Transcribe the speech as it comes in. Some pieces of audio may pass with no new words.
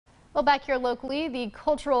Well, back here locally, the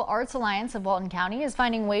Cultural Arts Alliance of Walton County is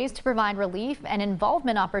finding ways to provide relief and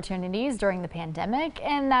involvement opportunities during the pandemic.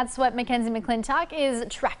 And that's what Mackenzie McClintock is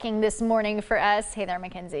tracking this morning for us. Hey there,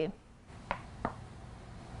 Mackenzie.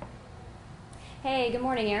 Hey, good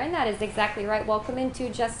morning, Erin. That is exactly right. Welcome into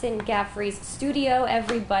Justin Gaffrey's studio,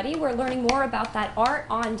 everybody. We're learning more about that Art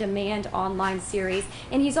on Demand online series.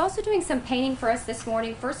 And he's also doing some painting for us this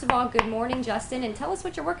morning. First of all, good morning, Justin, and tell us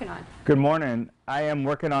what you're working on. Good morning. I am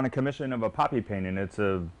working on a commission of a poppy painting. It's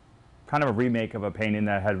a kind of a remake of a painting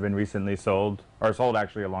that had been recently sold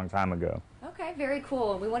actually a long time ago. Okay, very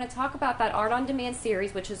cool. We want to talk about that Art on Demand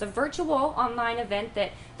series, which is a virtual online event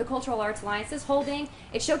that the Cultural Arts Alliance is holding.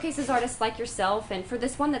 It showcases artists like yourself, and for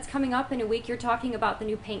this one that's coming up in a week, you're talking about the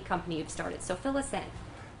new paint company you've started. So fill us in.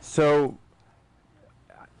 So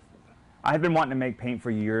I've been wanting to make paint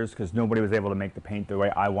for years because nobody was able to make the paint the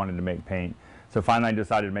way I wanted to make paint. So finally I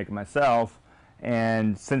decided to make it myself,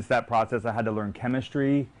 and since that process I had to learn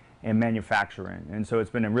chemistry and manufacturing. And so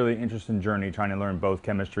it's been a really interesting journey trying to learn both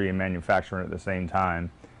chemistry and manufacturing at the same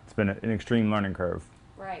time. It's been an extreme learning curve.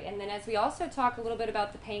 Right, and then as we also talk a little bit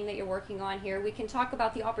about the painting that you're working on here, we can talk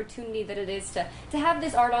about the opportunity that it is to have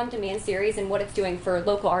this Art on Demand series and what it's doing for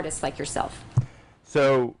local artists like yourself.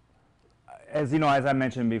 So, as you know, as I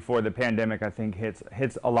mentioned before, the pandemic I think hits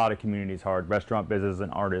a lot of communities hard, restaurant business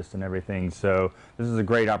and artists and everything. So this is a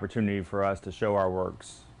great opportunity for us to show our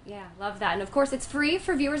works. Yeah, love that. And of course, it's free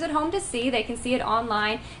for viewers at home to see. They can see it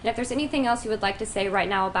online. And if there's anything else you would like to say right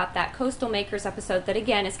now about that Coastal Makers episode that,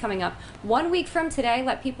 again, is coming up 1 week from today,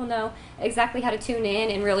 let people know exactly how to tune in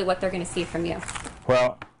and really what they're going to see from you.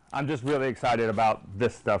 Well, I'm just really excited about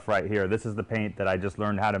this stuff right here. This is the paint that I just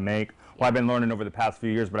learned how to make. Well, I've been learning over the past few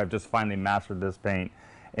years, but I've just finally mastered this paint.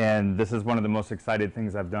 And this is one of the most exciting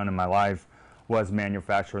things I've done in my life, was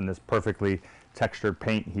manufacturing this perfectly textured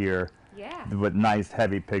paint here. Yeah. With nice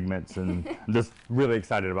heavy pigments, and I'm just really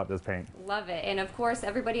excited about this paint. Love it. And of course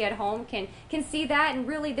everybody at home can see that, and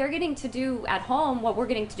really they're getting to do at home what we're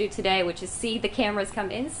getting to do today, which is see the cameras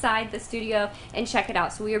come inside the studio and check it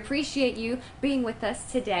out. So we appreciate you being with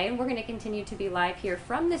us today, and we're going to continue to be live here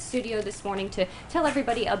from the studio this morning to tell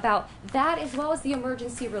everybody about that, as well as the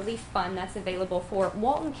emergency relief fund that's available for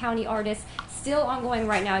Walton County artists. Still ongoing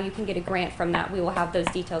right now. You can get a grant from that. We will have those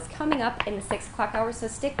details coming up in the 6 o'clock hour, so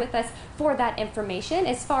stick with us for that information.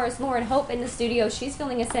 As far as Lauren Hope in the studio, she's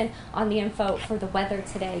filling us in on the info for the weather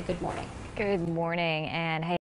today. Good morning. Good morning, and hey.